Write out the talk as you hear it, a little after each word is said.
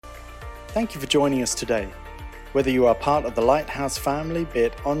Thank you for joining us today. Whether you are part of the Lighthouse family, be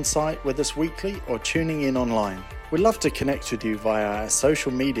it on-site with us weekly or tuning in online, we'd love to connect with you via our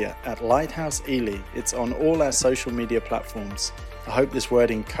social media at Lighthouse Ely. It's on all our social media platforms. I hope this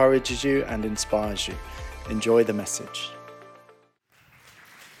word encourages you and inspires you. Enjoy the message.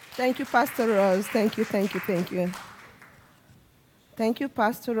 Thank you, Pastor Ross. Thank you. Thank you,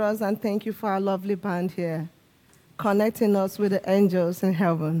 Pastor Ross, and thank you for our lovely band here, connecting us with the angels in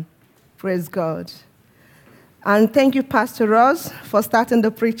heaven. Praise God. And thank you, Pastor Ross, for starting the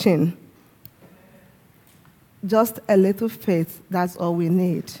preaching. Just a little faith, that's all we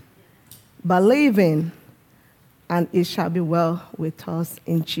need. Believing, and it shall be well with us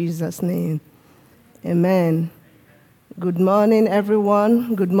in Jesus' name. Amen. Good morning,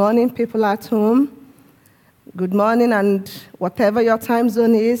 everyone. Good morning, people at home. Good morning, and whatever your time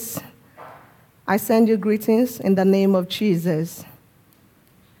zone is, I send you greetings in the name of Jesus.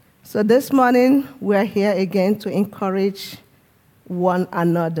 So this morning, we're here again to encourage one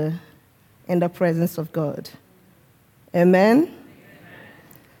another in the presence of God. Amen?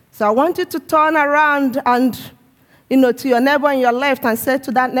 So I want you to turn around and, to your neighbor on your left and say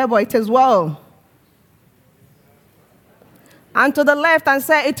to that neighbor, it is well. And to the left and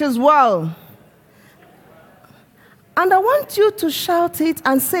say, it is well. And I want you to shout it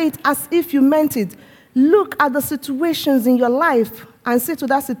and say it as if you meant it. Look at the situations in your life and say to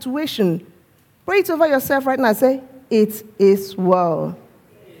that situation, pray it over yourself right now and say, it is well.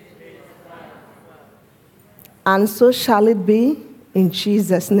 And so shall it be in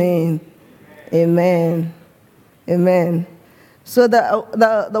Jesus' name. Amen. Amen. So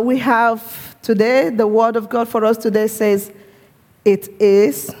the we have today, the word of God for us today says, it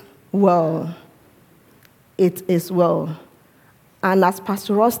is well. It is well. And as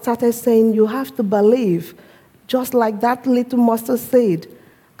Pastor Ross started saying, you have to believe, just like that little mustard seed,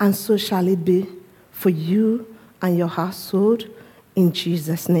 and so shall it be for you and your household in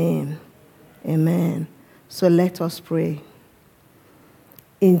Jesus' name. Amen. So let us pray.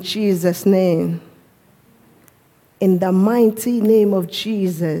 In Jesus' name, in the mighty name of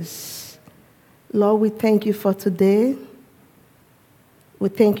Jesus, Lord, we thank you for today. We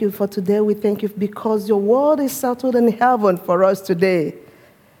thank you for today. We thank you because your word is settled in heaven for us today.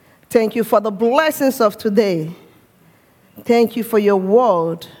 Thank you for the blessings of today. Thank you for your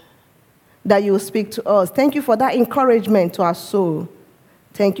word that you will speak to us. Thank you for that encouragement to our soul.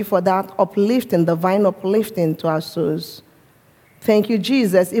 Thank you for that uplifting, divine uplifting to our souls. Thank you,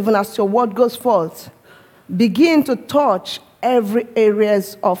 Jesus, even as your word goes forth, begin to touch every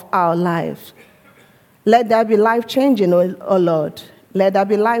areas of our lives. Let that be life-changing, O Lord. Let that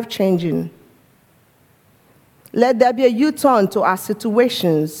be life-changing. Let there be a U-turn to our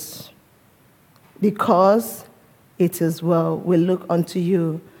situations because it is well. We look unto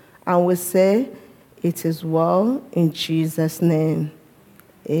you and we say, it is well in Jesus' name.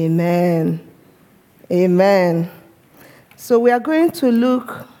 Amen. Amen. So we are going to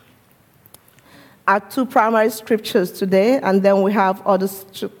look at two primary scriptures today, and then we have other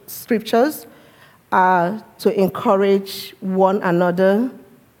scriptures to encourage one another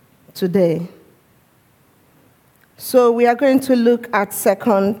today. So we are going to look at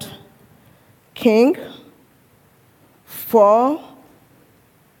 2 Kings 4,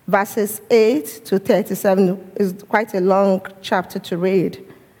 verses 8 to 37. It's quite a long chapter to read,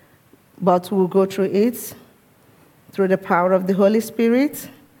 but we'll go through it through the power of the Holy Spirit.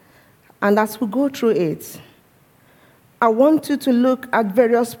 And as we go through it, I want you to look at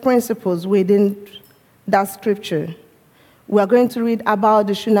various principles within that scripture. We are going to read about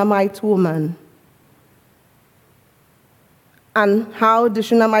the Shunammite woman and how the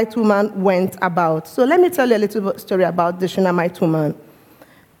Shunammite woman went about. So let me tell you a little story about the Shunammite woman.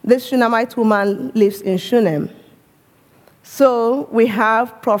 This Shunammite woman lives in Shunem. So we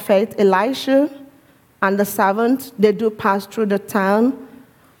have Prophet Elisha and the servant. They do pass through the town,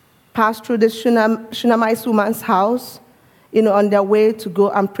 pass through the Shunammite woman's house, on their way to go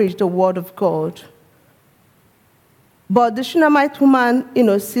and preach the word of God. But the Shunammite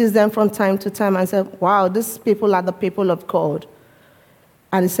woman, sees them from time to time and says, wow, these people are the people of God.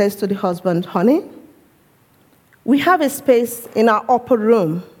 And he says to the husband, honey, we have a space in our upper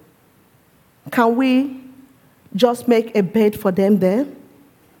room. Can we just make a bed for them there?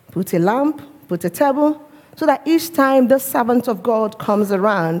 Put a lamp, put a table, so that each time the servant of God comes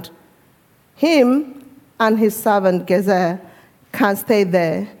around, him and his servant Gezer can stay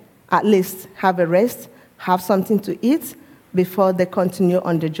there, at least have a rest, have something to eat before they continue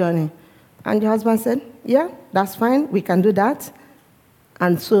on the journey. And the husband said, yeah, that's fine, we can do that.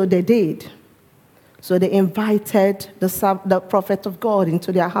 And so they did. So they invited the prophet of God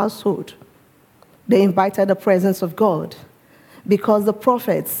into their household. They invited the presence of God. Because the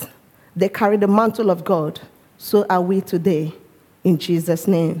prophets, they carry the mantle of God. So are we today, in Jesus'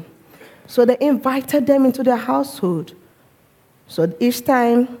 name. So they invited them into their household. So each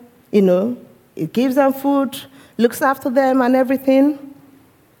time, it gives them food, looks after them and everything.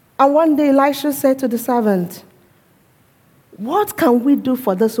 And one day Elisha said to the servant, what can we do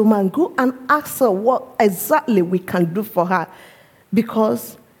for this woman? Go and ask her what exactly we can do for her.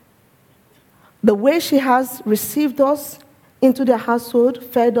 Because the way she has received us into their household,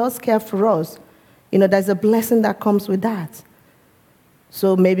 fed us, cared for us, there's a blessing that comes with that.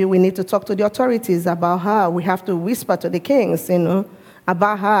 So maybe we need to talk to the authorities about her. We have to whisper to the kings,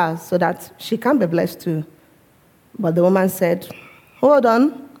 about her so that she can be blessed too. But the woman said, hold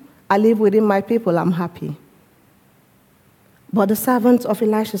on, I live within my people, I'm happy. But the servant of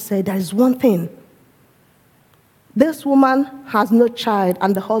Elisha said, there is one thing. This woman has no child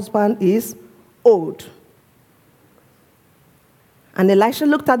and the husband is old. And Elisha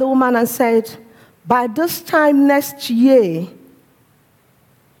looked at the woman and said, by this time next year,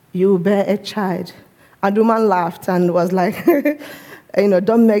 you will bear a child. And the woman laughed and was like,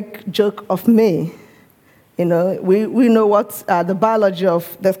 don't make joke of me. We know what the biology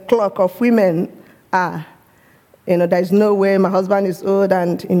of the clock of women are. There's no way my husband is old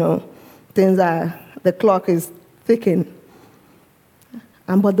and, the clock is ticking.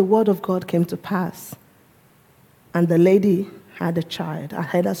 But the word of God came to pass. And the lady had a child,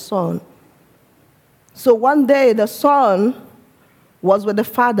 had a son. So one day the son was with the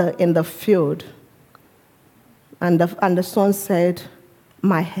father in the field. And the son said,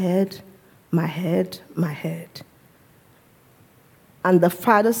 my head, my head, my head. And the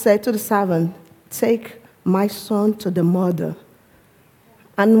father said to the servant, take my son to the mother.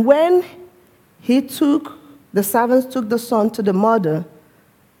 And when the servants took the son to the mother,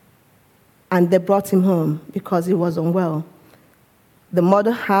 and they brought him home because he was unwell. The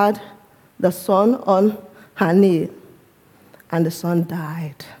mother had the son on her knee, and the son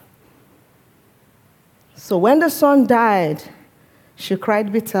died. So when the son died, she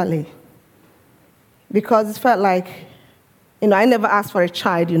cried bitterly because it felt like, I never asked for a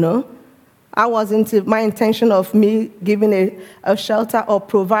child, I wasn't, my intention of me giving a shelter or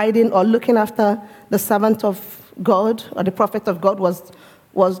providing or looking after the servant of God or the prophet of God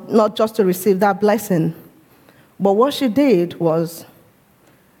was not just to receive that blessing. But what she did was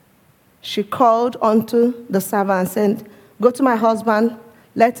she called unto the servant and said, go to my husband,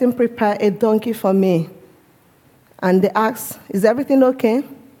 let him prepare a donkey for me. And they asked, is everything okay?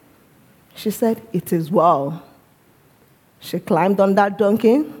 She said, it is well. She climbed on that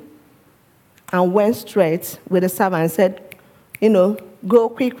donkey and went straight with the servant and said, go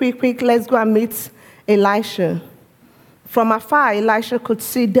quick, let's go and meet Elisha. From afar, Elisha could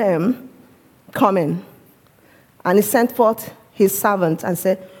see them coming. And he sent forth his servant and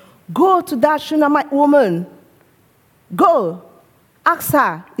said, go to that Shunammite woman. Go. Ask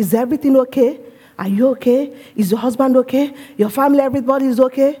her, is everything okay? Are you okay? Is your husband okay? Your family, everybody is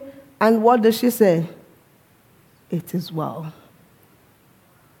okay? And what does she say? It is well.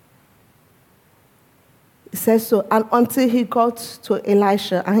 It says so, and until he got to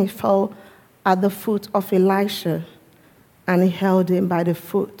Elisha, and he fell at the foot of Elisha, and he held him by the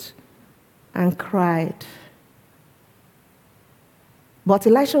foot and cried. But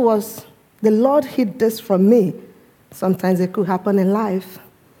Elisha the Lord hid this from me. Sometimes it could happen in life.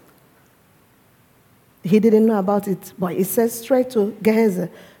 He didn't know about it, but he said straight to Gehazi,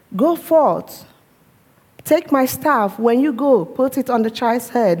 go forth, take my staff. When you go, put it on the child's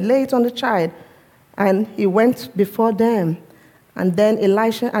head, lay it on the child. And he went before them. And then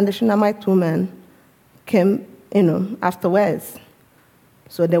Elisha and the Shunammite woman came, afterwards.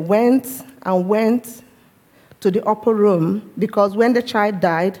 So they went to the upper room, because when the child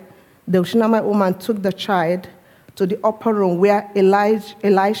died, the Shunammite woman took the child to the upper room where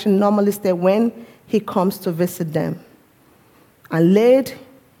Elisha normally stays when he comes to visit them, and laid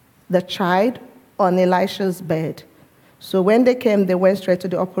the child on Elisha's bed. So when they came, they went straight to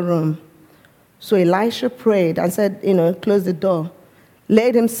the upper room. So Elisha prayed and said, close the door,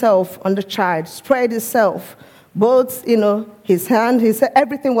 laid himself on the child, spread himself, both, his hand,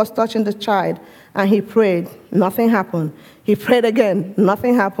 everything was touching the child. And he prayed, nothing happened. He prayed again,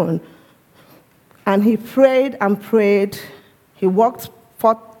 nothing happened. And he prayed and prayed. He walked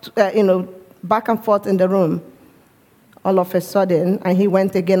forth, back and forth in the room. All of a sudden, and he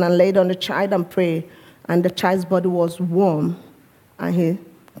went again and laid on the child and prayed. And the child's body was warm. And he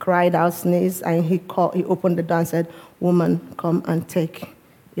cried out, sneezed, and he opened the door and said, woman, come and take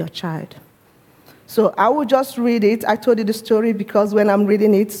your child. So I will just read it. I told you the story because when I'm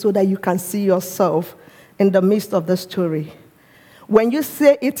reading it, so that you can see yourself in the midst of the story. When you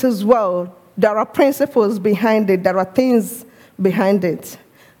say it is well, there are principles behind it. There are things behind it.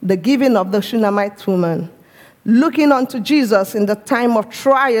 The giving of the Shunammite woman, looking unto Jesus in the time of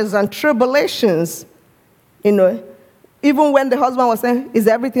trials and tribulations. Even when the husband was saying, is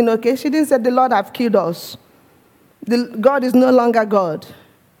everything okay? She didn't say, the Lord have killed us. God is no longer God.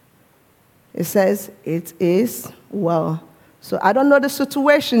 It says, it is well. So I don't know the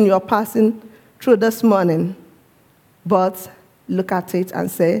situation you're passing through this morning, but look at it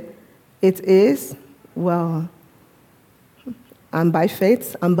and say, it is well. And by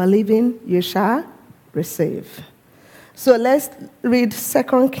faith and believing, you shall receive. So let's read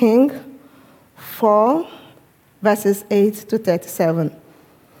 2 Kings 4, verses 8 to 37.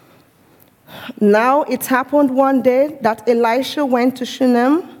 Now it happened one day that Elisha went to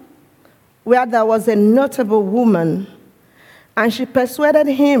Shunem, where there was a notable woman, and she persuaded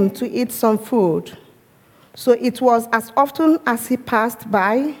him to eat some food. So it was as often as he passed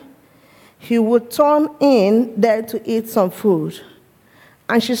by, he would turn in there to eat some food.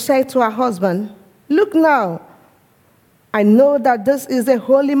 And she said to her husband, look now, I know that this is a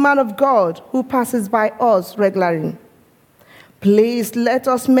holy man of God who passes by us regularly. Please let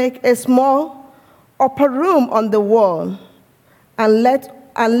us make a small upper room on the wall, and let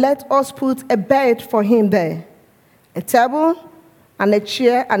us put a bed for him there, a table and a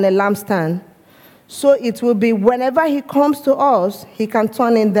chair and a lampstand. So it will be whenever he comes to us, he can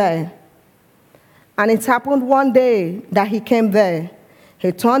turn in there. And it happened one day that he came there.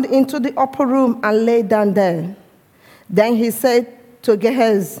 He turned into the upper room and lay down there. Then he said to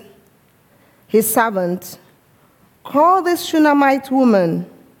Gehazi, his servant, call this Shunammite woman.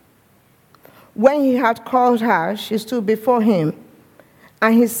 When he had called her, she stood before him.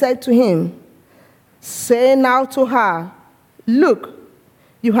 And he said to him, say now to her, look,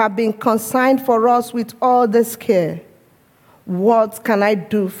 you have been consigned for us with all this care. What can I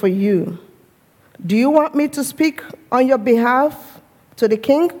do for you? Do you want me to speak on your behalf to the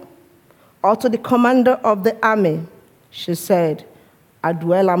king or to the commander of the army? She said, I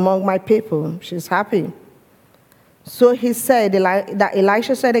dwell among my people. She's happy. So he said that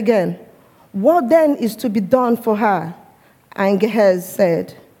Elisha said again, what then is to be done for her? And Gehazi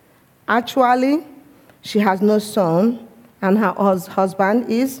said, actually, she has no son, and her husband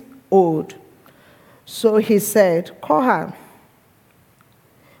is old. So he said, call her.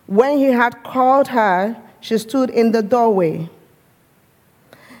 When he had called her, she stood in the doorway.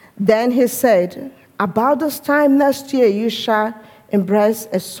 Then he said, about this time next year you shall embrace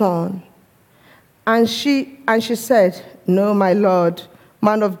a son. And she said, no, my Lord,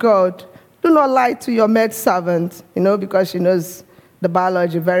 man of God, do not lie to your maidservant, because she knows the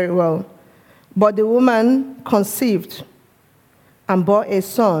biology very well. But the woman conceived and bore a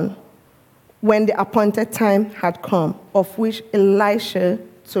son when the appointed time had come, of which Elisha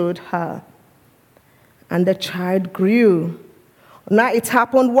told her. And the child grew. Now it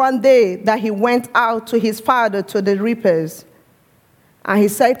happened one day that he went out to his father to the reapers. And he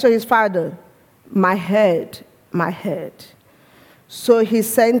said to his father, my head, my head. So he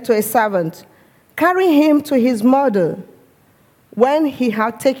sent to a servant, carry him to his mother. When he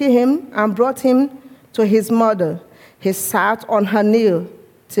had taken him and brought him to his mother, he sat on her knee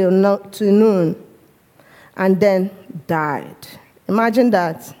till noon, and then died. Imagine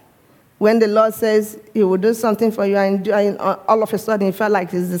that. When the Lord says he will do something for you, and all of a sudden you felt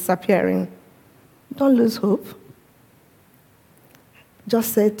like he's disappearing. Don't lose hope.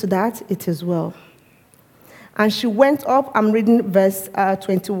 Just say to that, it is well. And she went up, I'm reading verse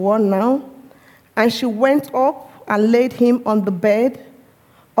 21 now. And she went up and laid him on the bed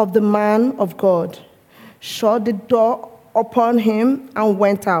of the man of God, shut the door upon him, and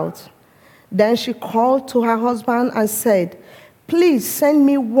went out. Then she called to her husband and said, please send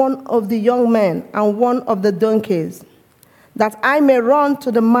me one of the young men and one of the donkeys, that I may run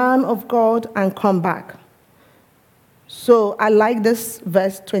to the man of God and come back. So I like this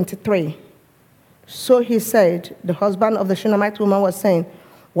verse 23. So he said, the husband of the Shunammite woman was saying,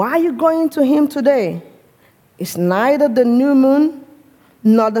 why are you going to him today? It's neither the new moon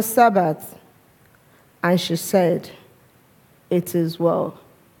nor the Sabbath. And she said, it is well.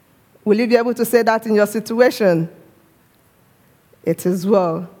 Will you be able to say that in your situation? It is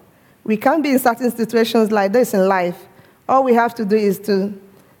well. We can't be in certain situations like this in life. All we have to do is to,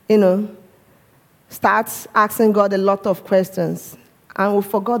 start asking God a lot of questions. And we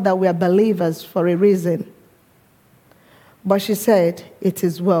forgot that we are believers for a reason. But she said, it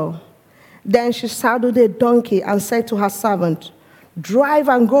is well. Then she saddled a donkey and said to her servant, drive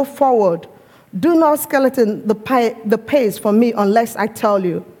and go forward. Do not skeleton the pace for me unless I tell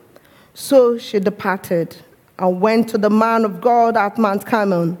you. So she departed and went to the man of God at Mount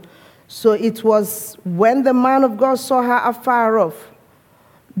Carmel. So it was when the man of God saw her afar off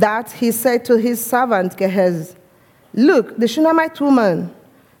that he said to his servant Gehazi, look, the Shunammite woman,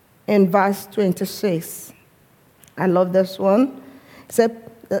 in verse 26. I love this one.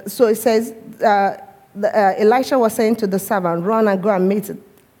 So it says, Elisha was saying to the servant, run and go and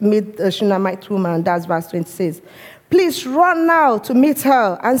meet the Shunammite woman. That's verse 26. Please run now to meet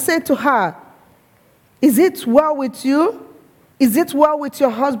her and say to her, is it well with you? Is it well with your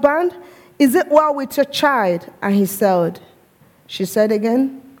husband? Is it well with your child? And she said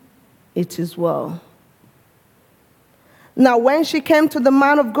again, it is well. Now when she came to the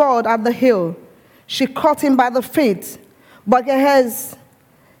man of God at the hill, she caught him by the feet, but Gehazi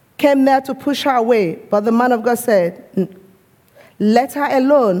came there to push her away. But the man of God said, let her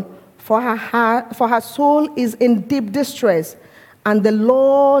alone, for her soul is in deep distress, and the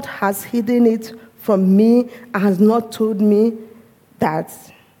Lord has hidden it from me and has not told me that.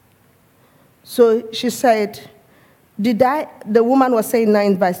 So she said, the woman was saying now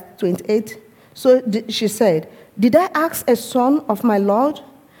in verse 28, she said, did I ask a son of my Lord?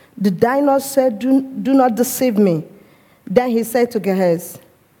 Did I not say, do not deceive me? Then he said to Gehazi,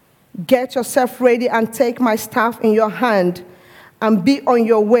 get yourself ready and take my staff in your hand and be on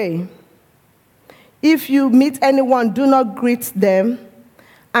your way. If you meet anyone, do not greet them.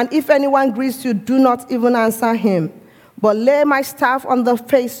 And if anyone greets you, do not even answer him. But lay my staff on the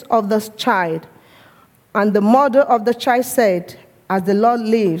face of the child. And the mother of the child said, as the Lord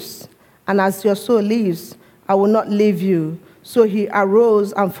lives, and as your soul lives, I will not leave you. So he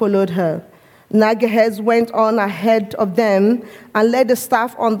arose and followed her. Now Gehazi went on ahead of them and laid the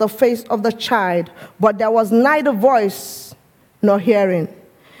staff on the face of the child, but there was neither voice nor hearing.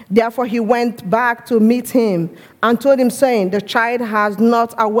 Therefore he went back to meet him and told him, saying, the child has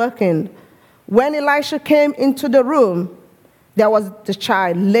not awakened. When Elisha came into the room, there was the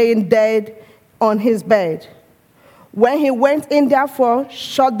child laying dead on his bed. When he went in, therefore,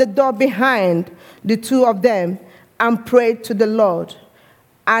 shut the door behind the two of them and prayed to the Lord.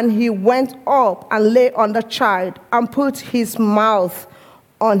 And he went up and lay on the child and put his mouth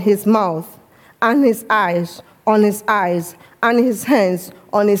on his mouth and his eyes on his eyes and his hands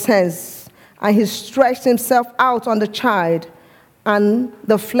on his hands. And he stretched himself out on the child, and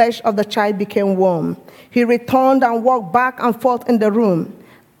the flesh of the child became warm. He returned and walked back and forth in the room,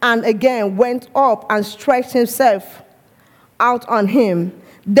 and again went up and stretched himself out on him.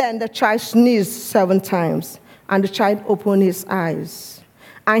 Then the child sneezed 7 times, and the child opened his eyes.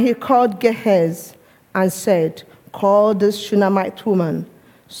 And he called Gehazi and said, call this Shunammite woman.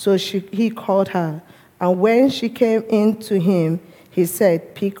 So he called her. And when she came in to him, he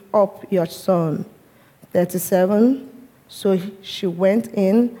said, pick up your son. 37. So she went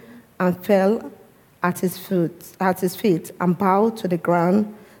in and fell at his feet and bowed to the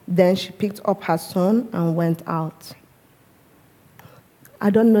ground. Then she picked up her son and went out. I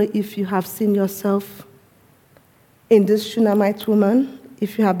don't know if you have seen yourself in this Shunammite woman,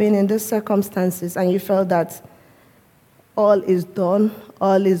 if you have been in these circumstances and you felt that all is done,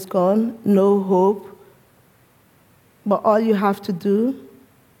 all is gone, no hope. But all you have to do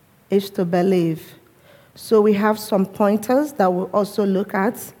is to believe. So we have some pointers that we'll also look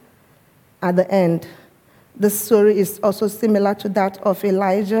at the end. The story is also similar to that of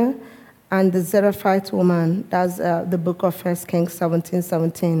Elijah and the Zarephath woman. That's the book of 1 Kings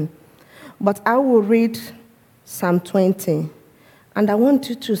 17:17. But I will read Psalm 20, and I want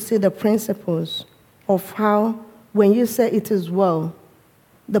you to see the principles of how, when you say it is well,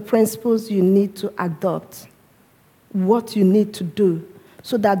 the principles you need to adopt, what you need to do,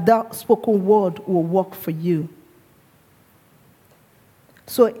 so that that spoken word will work for you.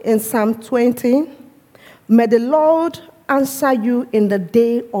 So in Psalm 20, may the Lord answer you in the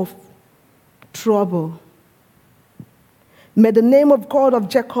day of trouble. May the name of God of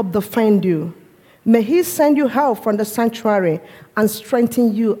Jacob defend you. May he send you help from the sanctuary and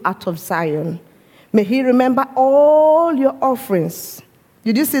strengthen you out of Zion. May he remember all your offerings.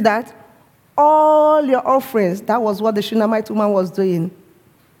 Did you see that? All your offerings. That was what the Shunammite woman was doing.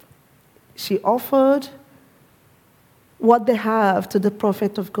 She offered what they have to the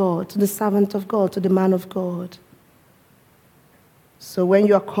prophet of God, to the servant of God, to the man of God. So when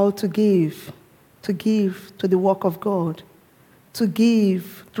you are called to give to the work of God, to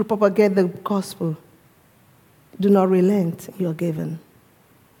give, to propagate the gospel, do not relent in your giving,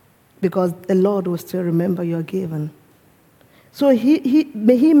 because the Lord will still remember your giving. So he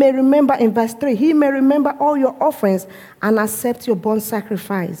may remember, in verse 3, he may remember all your offerings and accept your burnt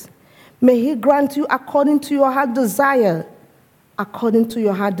sacrifice. May he grant you according to your heart desire. According to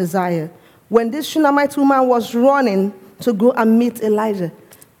your heart desire. When this Shunammite woman was running to go and meet Elijah,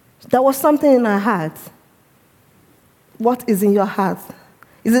 there was something in her heart. What is in your heart?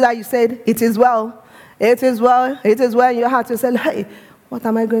 Is it that you said, it is well, it is well, it is well in your heart? You said, hey, what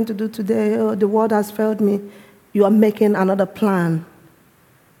am I going to do today? Oh, the world has failed me. You are making another plan.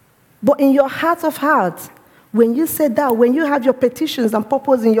 But in your heart of hearts, when you say that, when you have your petitions and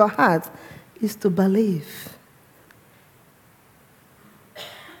purpose in your heart, is to believe.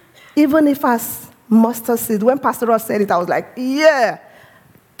 Even if as mustard seed, when Pastor Ross said it, I was like, yeah,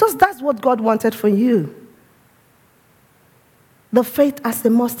 that's what God wanted for you. The faith as a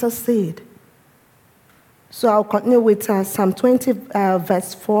mustard seed. So I'll continue with Psalm 20,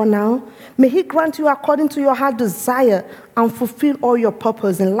 verse 4 now. May he grant you according to your heart desire and fulfill all your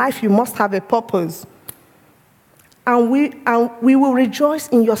purpose. In life, you must have a purpose. And we will rejoice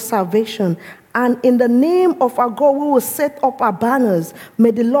in your salvation. And in the name of our God, we will set up our banners.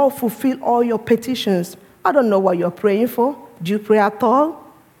 May the Lord fulfill all your petitions. I don't know what you're praying for. Do you pray at all?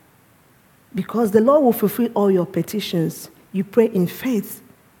 Because the Lord will fulfill all your petitions. You pray in faith.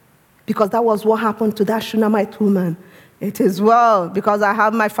 Because that was what happened to that Shunammite woman. It is well, because I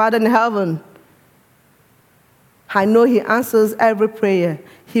have my Father in heaven. I know he answers every prayer.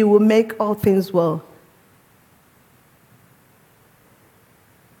 He will make all things well.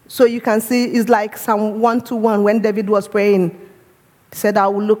 So you can see it's like Psalm 1:1 when David was praying. He said, I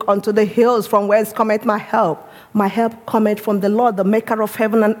will look unto the hills from whence cometh my help. My help cometh from the Lord, the maker of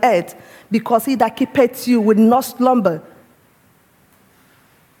heaven and earth. Because he that keepeth you will not slumber.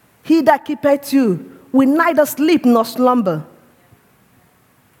 He that keepeth you will neither sleep nor slumber.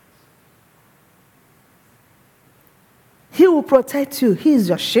 He will protect you. He is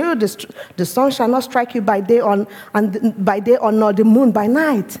your shield. The sun shall not strike you by day or nor the moon by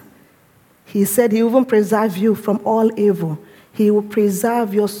night. He said he will even preserve you from all evil. He will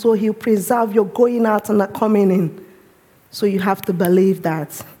preserve your soul. He will preserve your going out and coming in. So you have to believe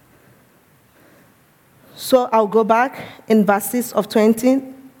that. So I'll go back in verses of 20.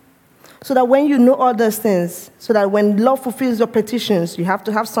 So that when you know all those things, so that when the Lord fulfills your petitions, you have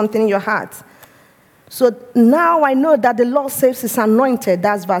to have something in your heart. So now I know that the Lord saves his anointed.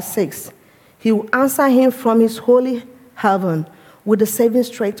 That's verse 6. He will answer him from his holy heaven with the saving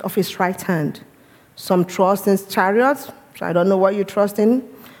strength of his right hand. Some trust in chariots, so I don't know what you trust in,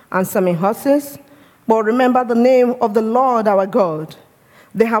 and some in horses. But remember the name of the Lord our God.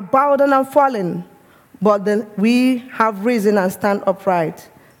 They have bowed down and fallen, but then we have risen and stand upright.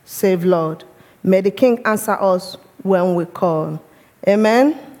 Save Lord. May the King answer us when we call.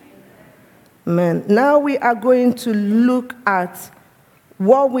 Amen? Amen. Now we are going to look at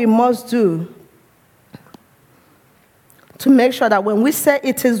what we must do to make sure that when we say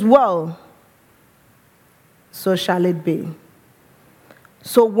it is well, so shall it be.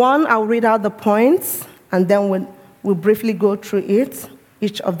 So one, I'll read out the points, and then we'll briefly go through it,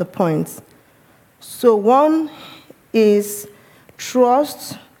 each of the points. So one is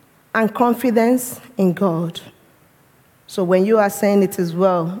trust and confidence in God. So when you are saying it is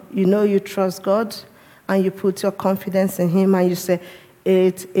well, you know you trust God, and you put your confidence in him, and you say,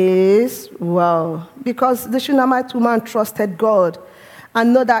 it is well. Because the Shunammite woman trusted God,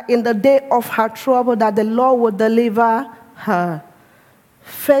 and know that in the day of her trouble, that the Lord will deliver her.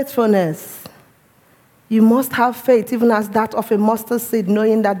 Faithfulness. You must have faith, even as that of a mustard seed,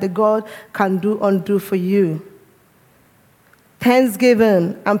 knowing that the God can undo for you.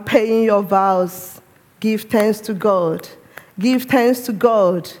 Thanksgiving and paying your vows. Give thanks to God. Give thanks to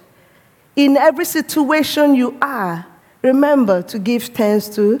God. In every situation you are, remember to give thanks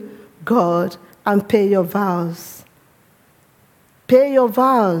to God and pay your vows. Pay your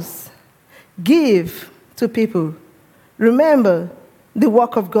vows. Give to people. Remember the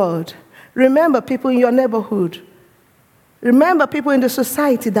work of God. Remember people in your neighborhood. Remember people in the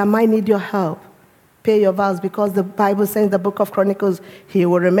society that might need your help. Pay your vows, because the Bible says in the book of Chronicles, he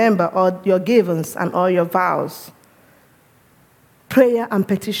will remember all your givings and all your vows. Prayer and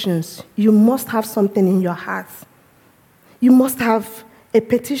petitions. You must have something in your heart. You must have a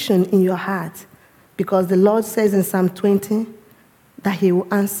petition in your heart, because the Lord says in Psalm 20 that he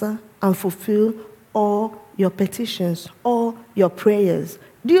will answer and fulfill all your petitions, all your prayers.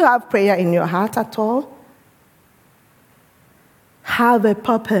 Do you have prayer in your heart at all? Have a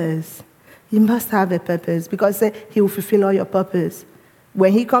purpose. You must have a purpose, because he will fulfill all your purpose.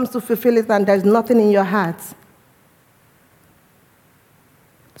 When he comes to fulfill it and there's nothing in your heart.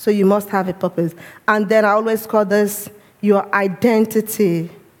 So you must have a purpose. And then I always call this your identity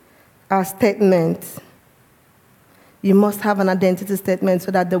statement. You must have an identity statement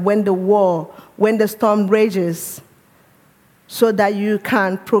so that when the storm rages, so that you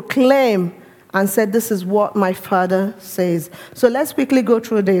can proclaim and say, this is what my Father says. So let's quickly go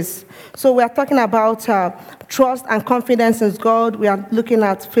through this. So we are talking about trust and confidence in God. We are looking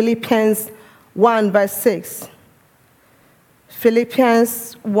at Philippians 1, verse 6.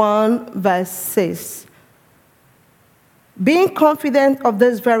 Philippians 1, verse 6. Being confident of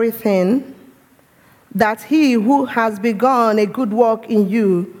this very thing, that he who has begun a good work in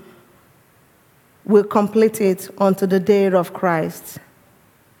you will complete it unto the day of Christ.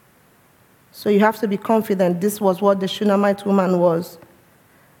 So you have to be confident. This was what the Shunammite woman was.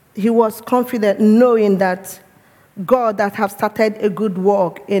 He was confident knowing that God that have started a good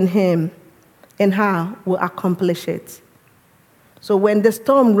work in him, in her, will accomplish it. So when the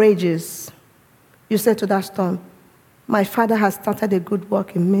storm rages, you say to that storm, my Father has started a good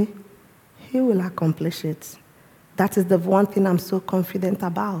work in me. He will accomplish it. That is the one thing I'm so confident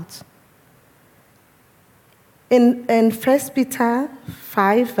about. In 1 Peter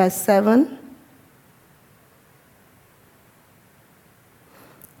 5, verse 7,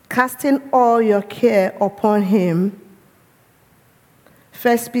 casting all your care upon him.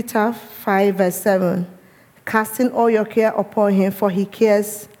 1 Peter 5, verse 7, casting all your care upon him, for he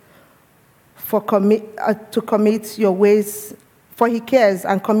cares to commit your ways, for he cares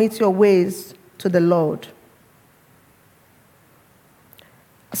and commit your ways to the Lord.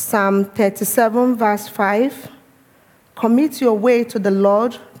 Psalm 37, verse 5, commit your way to the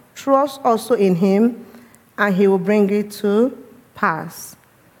Lord, trust also in him, and he will bring it to pass.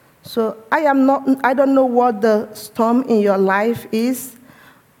 So I don't know what the storm in your life is.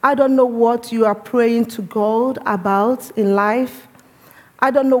 I don't know what you are praying to God about in life.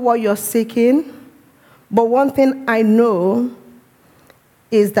 I don't know what you're seeking. But one thing I know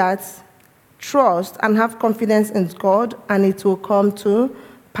is that trust and have confidence in God, and it will come to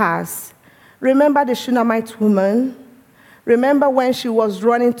pass. Remember the Shunammite woman? Remember when she was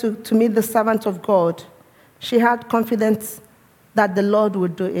running to meet the servant of God? She had confidence that the Lord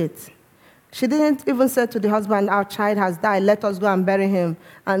would do it. She didn't even say to the husband, our child has died, let us go and bury him,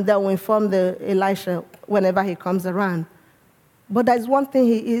 and then we'll inform the Elisha whenever he comes around. But there's one thing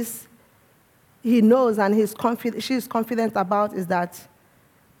he knows and she's confident about, is that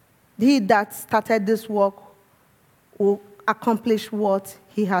he that started this work will accomplish what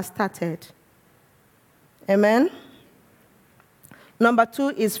he has started. Amen? Number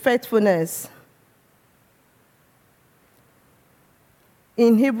 2 is faithfulness.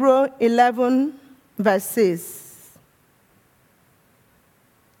 In Hebrew 11, verse 6.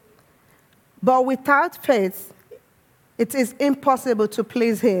 But without faith, it is impossible to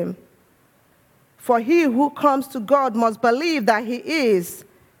please him. For he who comes to God must believe that he is,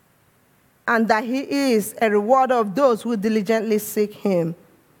 and that he is a rewarder of those who diligently seek him.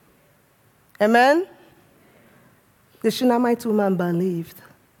 Amen? The Shunammite woman believed.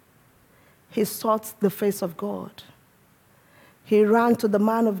 He sought the face of God. He ran to the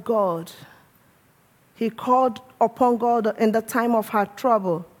man of God. He called upon God in the time of her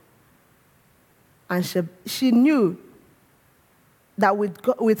trouble. And she knew that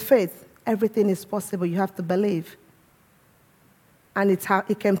with faith, everything is possible. You have to believe. And it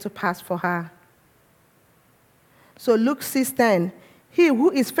came to pass for her. So Luke 6:10, he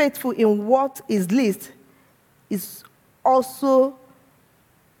who is faithful in what is least is also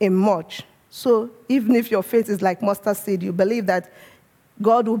in much. So even if your faith is like mustard seed, you believe that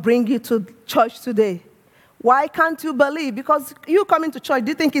God will bring you to church today. Why can't you believe? Because you coming to church,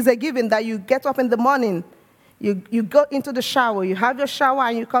 do you think it's a given that you get up in the morning, you go into the shower, you have your shower,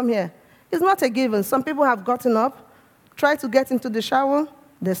 and you come here? It's not a given. Some people have gotten up, tried to get into the shower,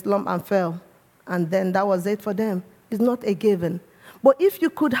 they slumped and fell. And then that was it for them. It's not a given. But if you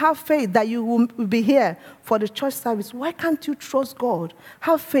could have faith that you will be here for the church service, why can't you trust God?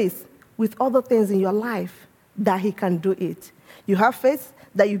 Have faith with other things in your life that he can do it. You have faith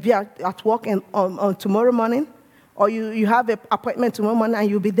that you'll be at work on tomorrow morning, or you have an appointment tomorrow morning and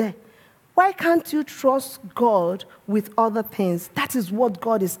you'll be there. Why can't you trust God with other things? That is what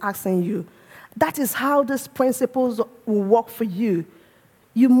God is asking you. That is how these principles will work for you.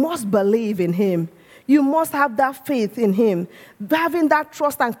 You must believe in him. You must have that faith in him. Having that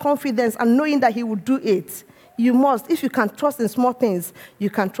trust and confidence and knowing that he will do it. You must. If you can trust in small things, you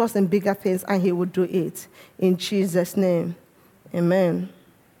can trust in bigger things, and he will do it. In Jesus' name. Amen.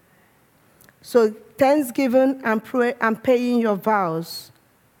 So thanksgiving and prayer and paying your vows.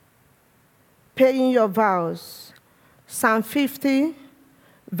 Paying your vows. Psalm 50,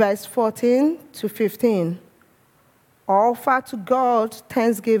 verse 14 to 15. Offer to God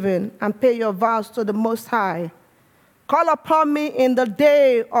thanksgiving and pay your vows to the Most High. Call upon me in the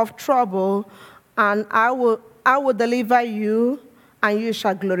day of trouble, and I will deliver you, and you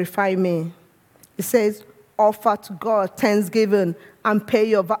shall glorify me. It says, offer to God thanksgiving and pay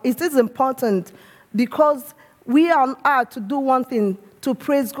your vow. It is important because we are on earth to do one thing, to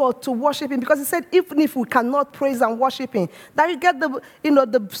praise God, to worship Him. Because He said, even if we cannot praise and worship Him, that you get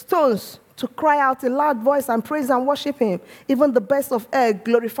the stones to cry out in loud voice and praise and worship Him. Even the best of earth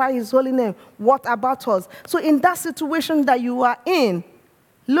glorify His holy name. What about us? So in that situation that you are in,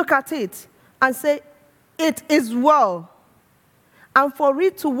 look at it and say, it is well. And for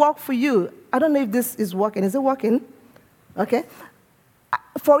it to work for you, I don't know if this is working. Is it working? Okay.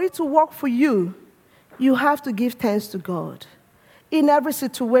 For it to work for you, you have to give thanks to God. In every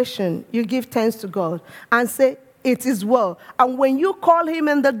situation, you give thanks to God and say, it is well. And when you call Him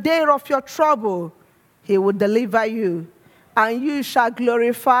in the day of your trouble, He will deliver you, and you shall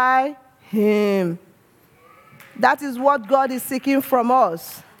glorify Him. That is what God is seeking from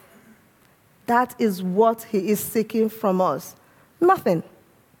us. That is what He is seeking from us. Nothing.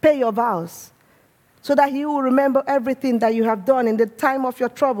 Pay your vows, so that He will remember everything that you have done in the time of your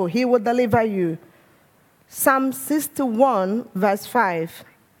trouble. He will deliver you. Psalm 61, verse 5.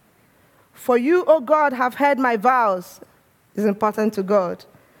 For you, O God, have heard my vows. It's important to God.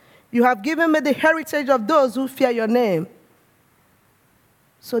 You have given me the heritage of those who fear your name.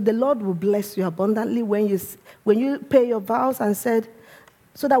 So the Lord will bless you abundantly when you pay your vows and said,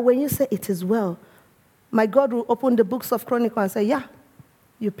 so that when you say it is well, my God will open the books of Chronicles and say, yeah,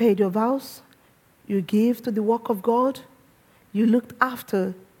 you paid your vows, you give to the work of God, you looked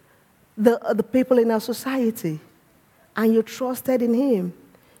after the people in our society, and you trusted in Him.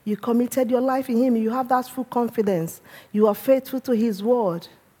 You committed your life in Him. You have that full confidence. You are faithful to His word,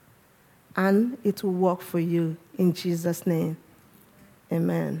 and it will work for you in Jesus' name.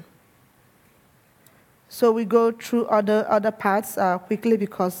 Amen. So we go through other parts quickly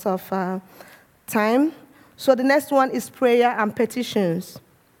because of time. So the next one is prayer and petitions.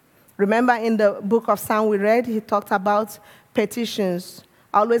 Remember in the book of Psalm we read, he talked about petitions.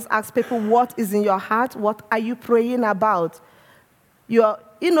 I always ask people, what is in your heart? What are you praying about? You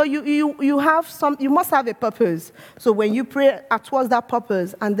must have a purpose. So when you pray towards that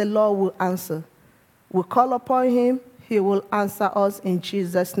purpose, and the Lord will answer. We call upon Him, He will answer us in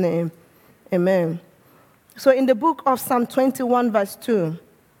Jesus' name. Amen. So in the book of Psalm 21, verse 2,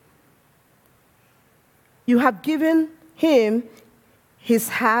 you have given Him His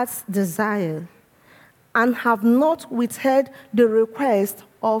heart's desire, and have not withheld the request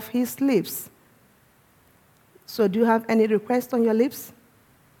of His lips. So do you have any request on your lips?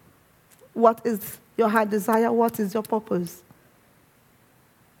 What is your heart desire? What is your purpose?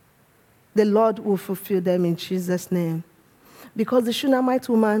 The Lord will fulfill them in Jesus' name. Because the Shunammite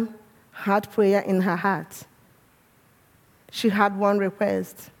woman had prayer in her heart. She had one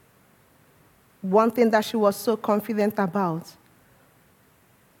request. One thing that she was so confident about.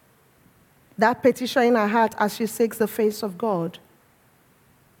 That petition in her heart as she seeks the face of God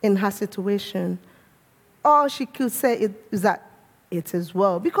in her situation. All she could say is that it is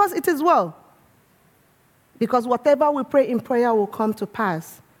well. Because it is well. Because whatever we pray in prayer will come to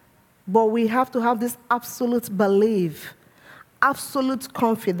pass. But we have to have this absolute belief, absolute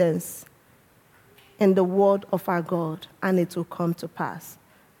confidence in the word of our God, and it will come to pass.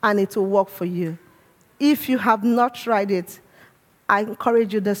 And it will work for you. If you have not tried it, I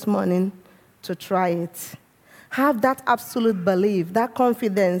encourage you this morning to try it. Have that absolute belief, that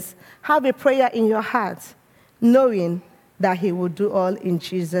confidence. Have a prayer in your heart, knowing that He will do all in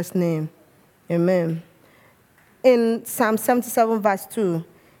Jesus' name. Amen. In Psalm 77, verse 2,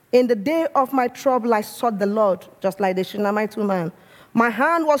 in the day of my trouble I sought the Lord, just like the Shunammite woman. My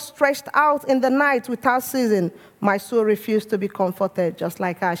hand was stretched out in the night without ceasing. My soul refused to be comforted, just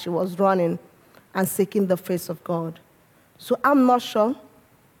like her. She was running and seeking the face of God. So I'm not sure.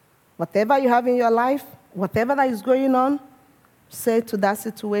 Whatever you have in your life, whatever that is going on, say to that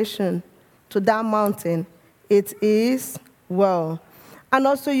situation, to that mountain, it is well. And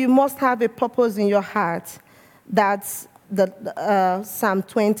also you must have a purpose in your heart. That's the Psalm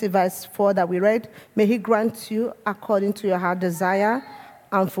 20, verse 4 that we read. May He grant you according to your heart desire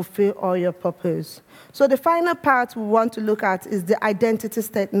and fulfill all your purpose. So the final part we want to look at is the identity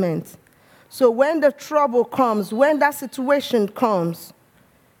statement. So when the trouble comes, when that situation comes,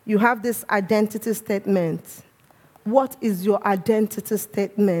 you have this identity statement. What is your identity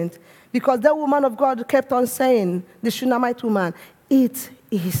statement? Because the woman of God kept on saying, the Shunammite woman, it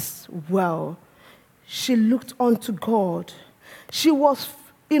is well. She looked unto God. She was,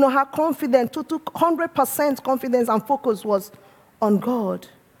 her confidence, took 100% confidence and focus was on God.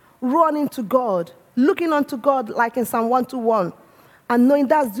 Running to God, looking unto God like in Psalm 121, and knowing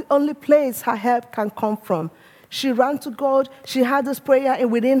that's the only place her help can come from. She ran to God. She had this prayer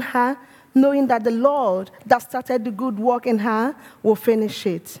within her, knowing that the Lord that started the good work in her will finish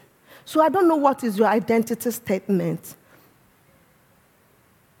it. So I don't know what is your identity statement.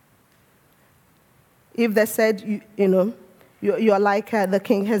 If they said, you're like the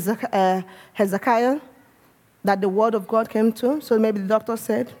king Hezekiah, that the word of God came to, so maybe the doctor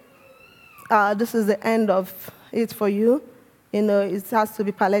said, this is the end of it for you. It has to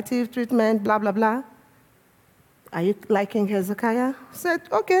be palliative treatment, blah, blah, blah. Are you like King Hezekiah? Said,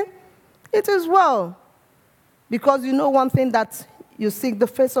 okay, it is well. Because you know one thing, that you seek the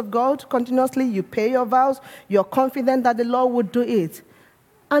face of God continuously, you pay your vows, you're confident that the Lord would do it.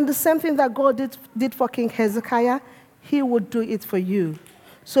 And the same thing that God did for King Hezekiah, he would do it for you.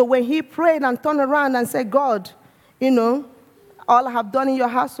 So when he prayed and turned around and said, God, all I have done in your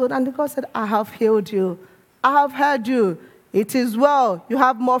household, and God said, I have healed you. I have heard you. It is well. You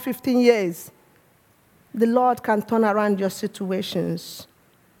have more 15 years. The Lord can turn around your situations.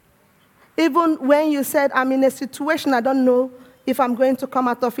 Even when you said, I'm in a situation, I don't know if I'm going to come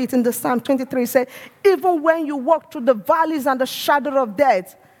out of it. In the Psalm 23, it said, even when you walk through the valleys and the shadow of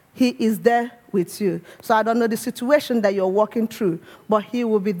death, he is there with you. So I don't know the situation that you're walking through, but he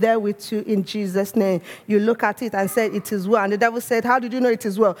will be there with you in Jesus' name. You look at it and say, it is well. And the devil said, how did you know it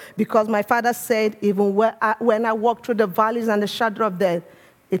is well? Because my father said, even when I walk through the valleys and the shadow of death,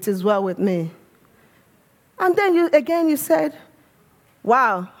 it is well with me. And then you said,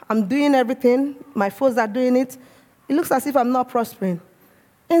 wow, I'm doing everything. My foes are doing it. It looks as if I'm not prospering.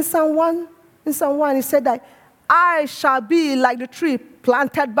 In Psalm 1, he said that I shall be like the tree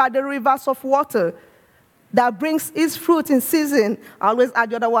planted by the rivers of water that brings its fruit in season. I always add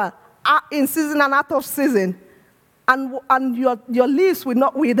the other one, in season and out of season. And your leaves will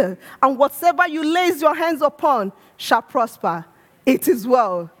not wither. And whatever you lays your hands upon shall prosper. It is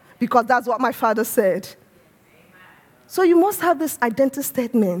well, because that's what my father said. So you must have this identity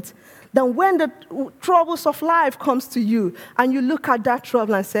statement that when the troubles of life comes to you and you look at that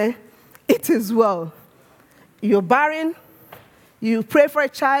trouble and say, it is well. You're barren. You pray for a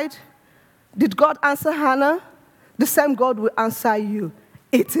child. Did God answer Hannah? The same God will answer you.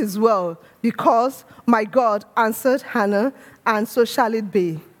 It is well, because my God answered Hannah, and so shall it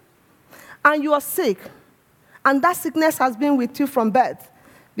be. And you are sick, and that sickness has been with you from birth.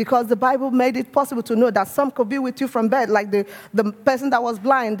 Because the Bible made it possible to know that some could be with you from birth, like the person that was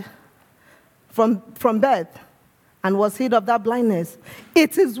blind from birth and was healed of that blindness.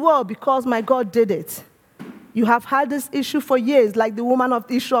 It is well, because my God did it. You have had this issue for years, like the woman of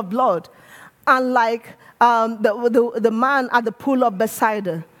the issue of blood, and like the man at the pool of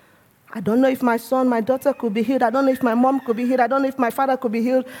Bethsaida. I don't know if my son, my daughter could be healed. I don't know if my mom could be healed. I don't know if my father could be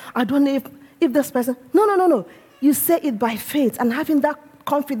healed. I don't know if this person. No. You say it by faith and having that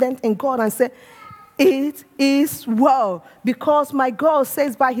confident in God and say, it is well, because my God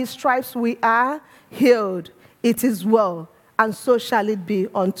says by his stripes we are healed. It is well, and so shall it be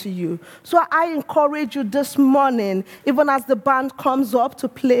unto you. So I encourage you this morning, even as the band comes up to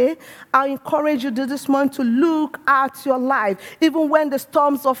play, I encourage you this morning to look at your life, even when the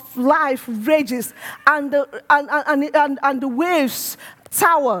storms of life rages and the waves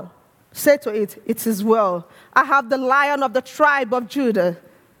tower. Say to it, it is well. I have the Lion of the tribe of Judah,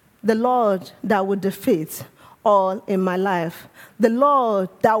 the Lord that will defeat all in my life. The Lord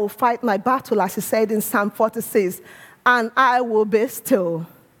that will fight my battle, as he said in Psalm 46, and I will be still.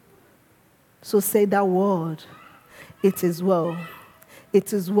 So say that word. It is well.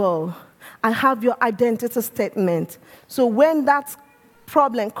 It is well. I have your identity statement. So when that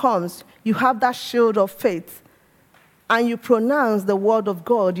problem comes, you have that shield of faith. And you pronounce the word of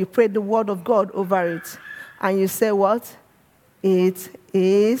God. You pray the word of God over it. And you say what? It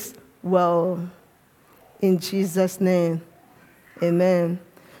is well. In Jesus' name. Amen.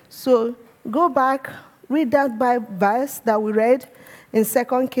 So go back, read that verse that we read in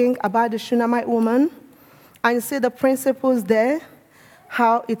 2 Kings about the Shunammite woman. And you see the principles there,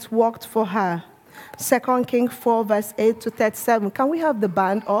 how it worked for her. 2 Kings 4, verse 8 to 37. Can we have the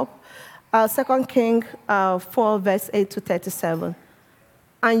band up? 2 Kings 4, verse 8 to 37.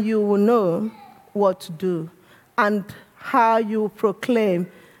 And you will know what to do and how you proclaim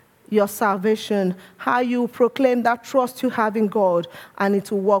your salvation, how you proclaim that trust you have in God, and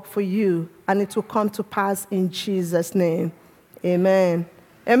it will work for you, and it will come to pass in Jesus' name. Amen.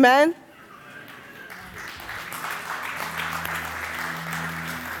 Amen.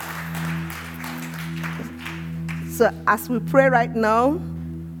 So as we pray right now,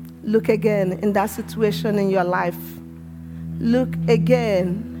 look again in that situation in your life. Look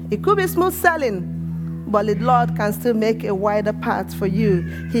again. It could be smooth sailing. but the Lord can still make a wider path for you.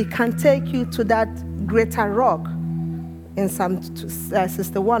 He can take you to that greater rock in Psalm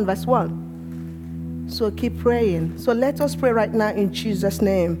 61, verse 1. So keep praying. So let us pray right now in Jesus'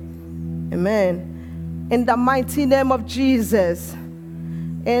 name. Amen. In the mighty name of Jesus.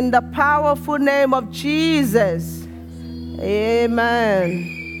 In the powerful name of Jesus.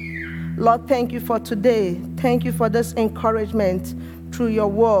 Amen. Lord, thank you for today. Thank you for this encouragement through your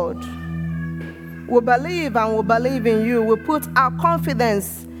word. We believe and we believe in you. We put our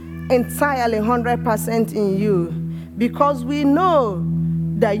confidence entirely 100% in you, because we know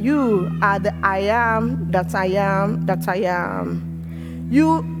that you are the I am that I am that I am.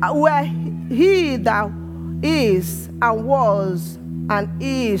 You were he that is and was and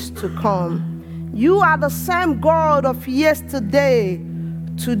is to come. You are the same God of yesterday,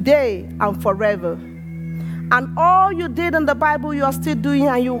 today, and forever. And all you did in the Bible, you are still doing,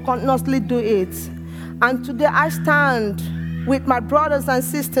 and you will continuously do it. And today I stand with my brothers and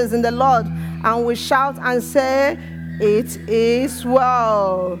sisters in the Lord, and we shout and say, it is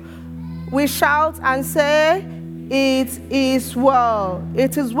well. We shout and say, it is well.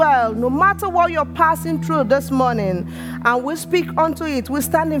 It is well. No matter what you're passing through this morning, and we speak unto it, we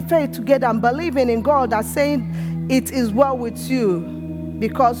stand in faith together and believing in God and saying, it is well with you,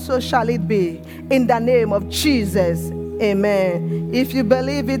 because so shall it be. In the name of Jesus. Amen. If you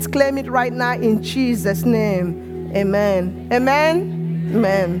believe it, claim it right now in Jesus' name. Amen. Amen.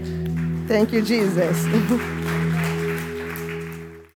 Amen. Thank you, Jesus.